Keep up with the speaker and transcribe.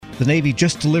The Navy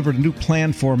just delivered a new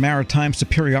plan for maritime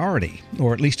superiority,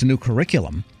 or at least a new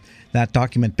curriculum. That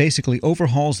document basically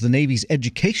overhauls the Navy's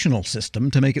educational system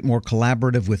to make it more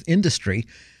collaborative with industry.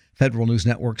 Federal News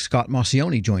Network's Scott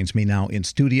Maucione joins me now in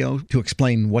studio to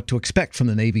explain what to expect from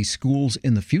the Navy's schools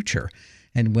in the future.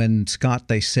 And when, Scott,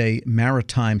 they say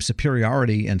maritime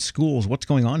superiority and schools, what's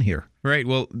going on here? Right.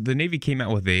 Well, the Navy came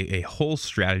out with a whole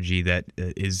strategy that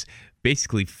is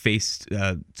basically faced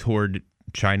toward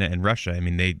China and Russia. I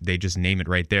mean, they just name it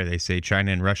right there. They say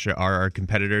China and Russia are our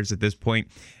competitors at this point,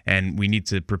 and we need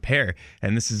to prepare.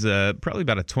 And this is probably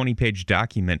about a 20-page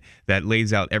document that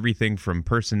lays out everything from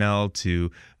personnel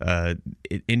to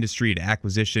industry to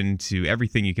acquisition to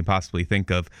everything you can possibly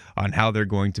think of on how they're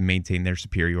going to maintain their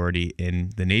superiority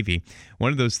in the Navy.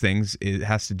 One of those things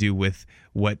has to do with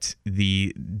what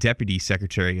the Deputy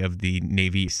Secretary of the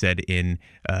Navy said in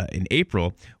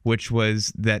April, which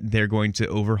was that they're going to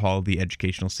overhaul the educational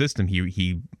system.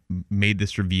 He made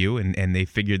this review, and they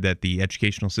figured that the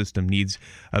educational system needs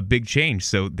a big change.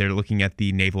 So they're looking at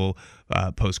the Naval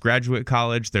Postgraduate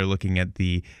College, they're looking at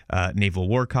the Naval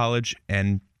War College,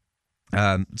 and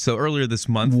so earlier this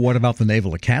month... What about the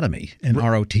Naval Academy and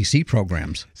ROTC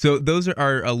programs? So those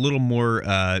are a little more,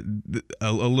 a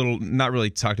little not really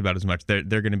talked about as much. They're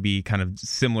going to be kind of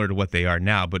similar to what they are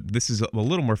now, but this is a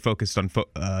little more focused on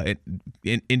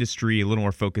in industry, a little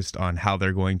more focused on how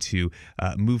they're going to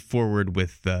move forward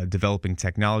with developing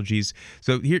technologies.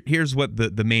 So here's what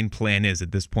the main plan is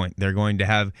at this point. They're going to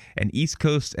have an East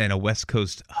Coast and a West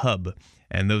Coast hub.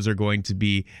 And those are going to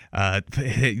be,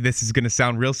 this is going to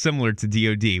sound real similar to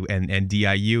DOD and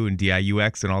DIU and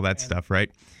DIUX and all that stuff, right?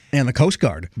 And the Coast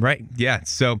Guard. Right, yeah.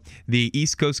 So the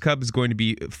East Coast Hub is going to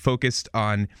be focused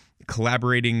on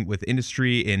collaborating with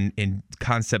industry in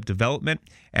concept development,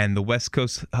 and the West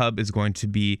Coast Hub is going to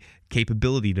be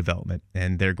capability development,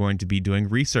 and they're going to be doing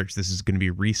research. This is going to be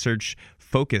research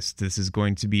focused. This is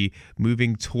going to be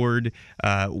moving toward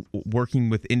working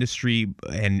with industry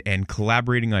and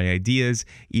collaborating on ideas.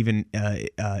 Even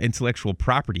intellectual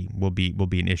property will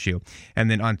be an issue. And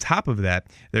then on top of that,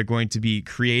 they're going to be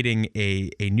creating a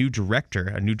new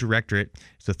directorate.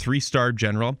 It's a 3-star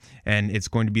general, and it's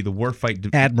going to be the warfight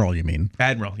Admiral, you mean?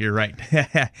 Admiral, you're right.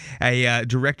 A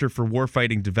director for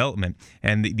warfighting development,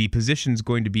 and the position is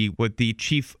going to be what the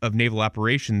Chief of Naval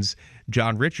Operations,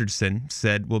 John Richardson,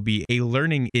 said will be a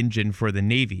learning engine for the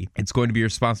Navy. It's going to be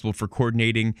responsible for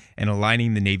coordinating and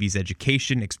aligning the Navy's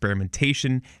education,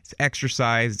 experimentation, its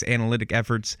exercise, its analytic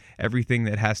efforts, everything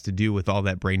that has to do with all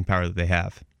that brain power that they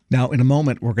have. Now, in a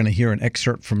moment, we're going to hear an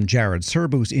excerpt from Jared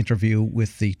Serbu's interview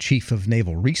with the Chief of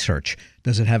Naval Research.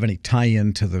 Does it have any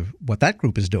tie-in to what that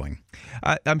group is doing?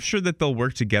 I'm sure that they'll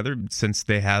work together since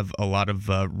they have a lot of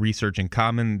research in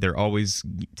common. They're always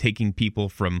taking people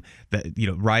from the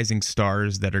rising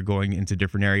stars that are going into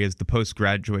different areas. The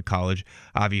postgraduate college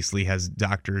obviously has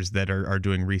doctors that are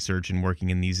doing research and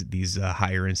working in these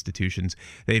higher institutions.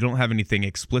 They don't have anything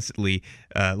explicitly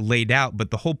laid out, but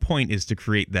the whole point is to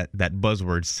create that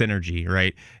buzzword synergy,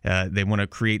 right? They want to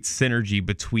create synergy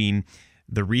between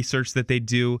the research that they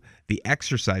do, the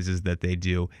exercises that they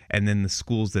do, and then the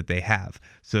schools that they have.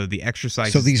 So the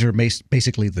exercises... So these are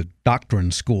basically the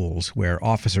doctrine schools where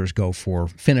officers go for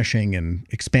finishing and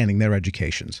expanding their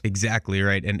educations. Exactly,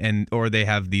 right. Or they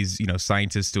have these,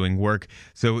 scientists doing work.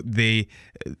 So they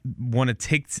want to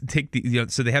take the,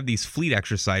 so they have these fleet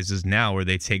exercises now where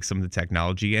they take some of the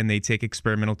technology and they take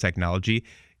experimental technology,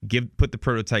 put the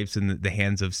prototypes in the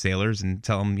hands of sailors and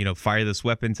tell them, fire this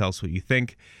weapon, tell us what you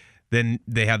think. Then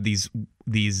they have these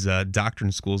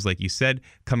doctrine schools, like you said,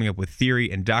 coming up with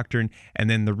theory and doctrine, and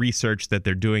then the research that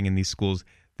they're doing in these schools,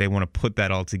 they want to put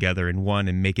that all together in one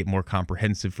and make it more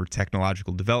comprehensive for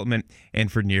technological development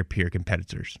and for near-peer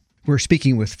competitors. We're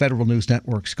speaking with Federal News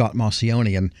Network Scott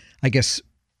Maucione, and I guess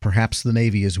perhaps the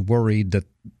Navy is worried that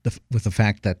with the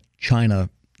fact that China,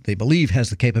 they believe, has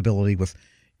the capability with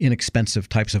inexpensive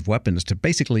types of weapons to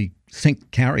basically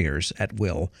sink carriers at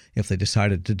will if they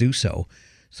decided to do so.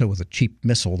 So with a cheap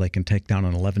missile, they can take down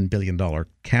an $11 billion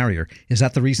carrier. Is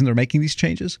that the reason they're making these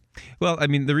changes? Well, I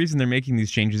mean, the reason they're making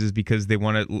these changes is because they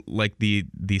want to, like the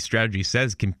strategy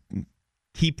says,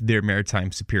 keep their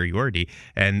maritime superiority,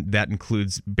 and that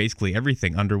includes basically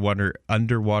everything: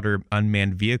 underwater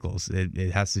unmanned vehicles.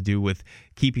 It has to do with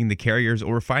keeping the carriers,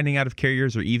 or finding out if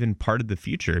carriers are even part of the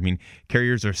future. I mean,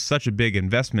 carriers are such a big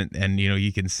investment, and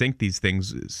you can sink these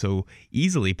things so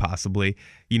easily. Possibly,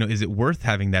 is it worth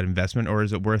having that investment, or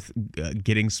is it worth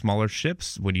getting smaller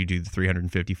ships when you do the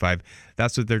 355?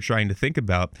 That's what they're trying to think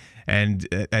about, and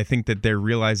I think that they're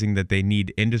realizing that they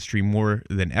need industry more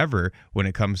than ever when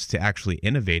it comes to actually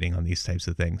innovating on these types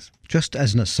of things. Just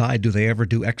as an aside, do they ever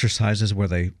do exercises where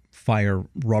they fire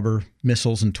rubber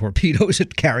missiles and torpedoes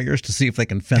at carriers to see if they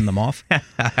can fend them off?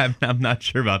 I'm not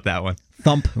sure about that one.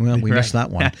 Thump. Well, we missed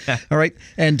that one. All right.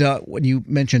 And when you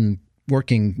mentioned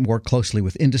working more closely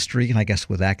with industry, and I guess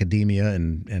with academia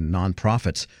and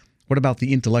nonprofits, what about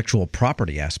the intellectual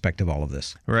property aspect of all of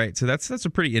this? Right. So that's a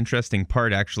pretty interesting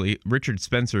part, actually. Richard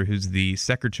Spencer, who's the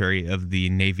Secretary of the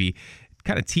Navy,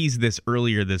 kind of teased this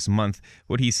earlier this month.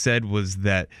 What he said was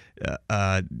that,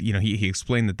 he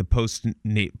explained that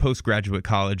the postgraduate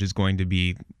college is going to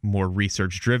be more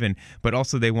research driven, but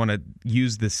also they want to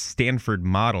use this Stanford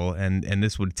model, and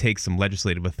this would take some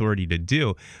legislative authority to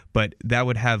do, but that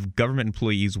would have government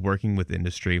employees working with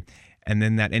industry, and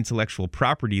then that intellectual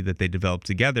property that they develop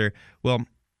together, well,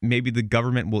 maybe the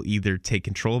government will either take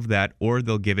control of that or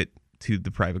they'll give it to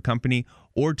the private company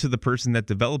or to the person that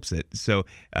develops it. So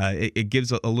it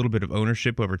gives a little bit of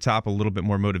ownership over top, a little bit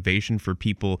more motivation for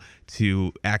people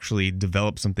to actually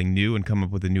develop something new and come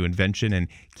up with a new invention and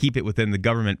keep it within the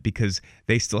government because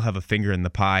they still have a finger in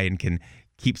the pie and can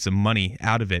keep some money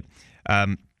out of it.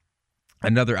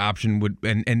 Another option would,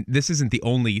 and this isn't the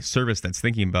only service that's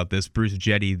thinking about this. Bruce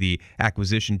Jetty, the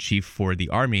acquisition chief for the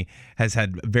Army, has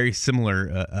had very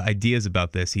similar ideas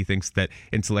about this. He thinks that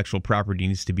intellectual property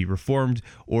needs to be reformed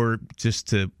or just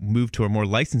to move to a more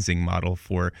licensing model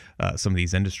for some of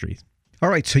these industries. All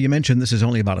right. So you mentioned this is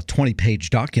only about a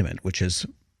 20-page document, which is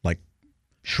like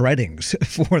shreddings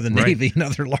for the Navy and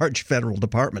other large federal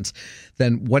departments.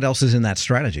 Then what else is in that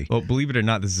strategy? Well, believe it or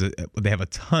not, they have a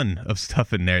ton of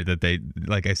stuff in there that they,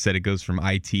 like I said, it goes from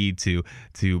IT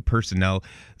to personnel.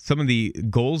 Some of the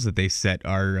goals that they set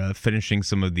are finishing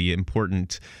some of the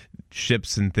important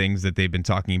ships and things that they've been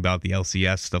talking about, the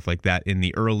LCS, stuff like that, in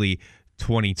the early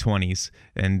 2020s,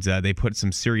 and they put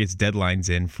some serious deadlines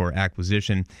in for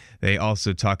acquisition. They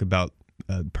also talk about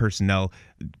personnel,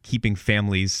 keeping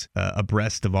families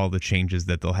abreast of all the changes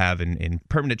that they'll have in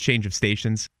permanent change of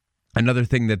stations. Another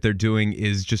thing that they're doing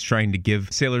is just trying to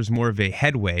give sailors more of a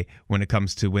headway when it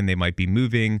comes to when they might be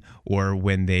moving or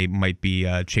when they might be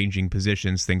changing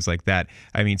positions, things like that.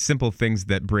 I mean, simple things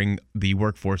that bring the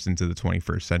workforce into the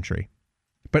 21st century.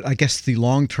 But I guess the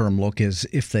long-term look is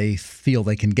if they feel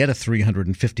they can get a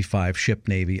 355-ship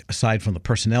Navy, aside from the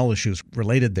personnel issues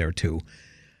related thereto,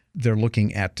 they're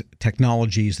looking at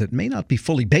technologies that may not be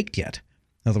fully baked yet.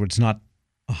 In other words, not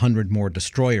 100 more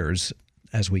destroyers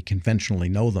as we conventionally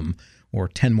know them, or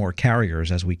 10 more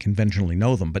carriers as we conventionally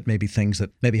know them, but maybe things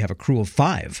that maybe have a crew of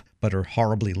 5 but are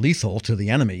horribly lethal to the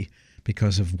enemy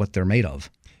because of what they're made of.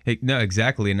 Hey, no,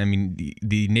 exactly. And I mean,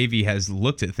 the Navy has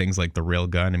looked at things like the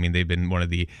railgun. I mean, they've been one of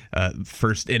the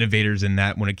first innovators in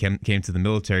that when it came to the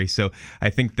military. So I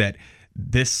think that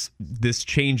this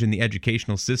change in the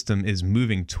educational system is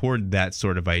moving toward that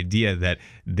sort of idea that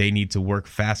they need to work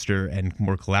faster and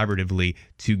more collaboratively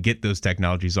to get those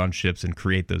technologies on ships and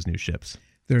create those new ships.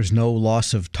 There's no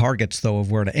loss of targets, though,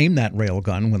 of where to aim that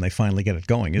railgun when they finally get it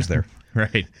going, is there?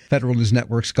 Right. Federal News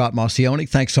Network, Scott Maucione,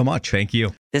 thanks so much. Thank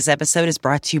you. This episode is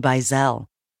brought to you by Zelle.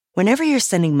 Whenever you're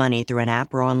sending money through an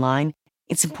app or online,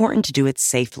 it's important to do it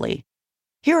safely.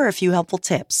 Here are a few helpful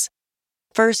tips.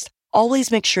 First,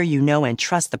 always make sure you know and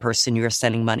trust the person you are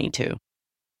sending money to.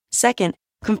 Second,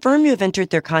 confirm you have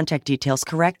entered their contact details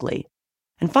correctly.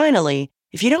 And finally,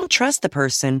 if you don't trust the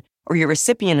person or your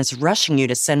recipient is rushing you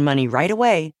to send money right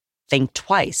away, think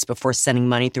twice before sending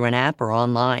money through an app or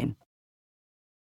online.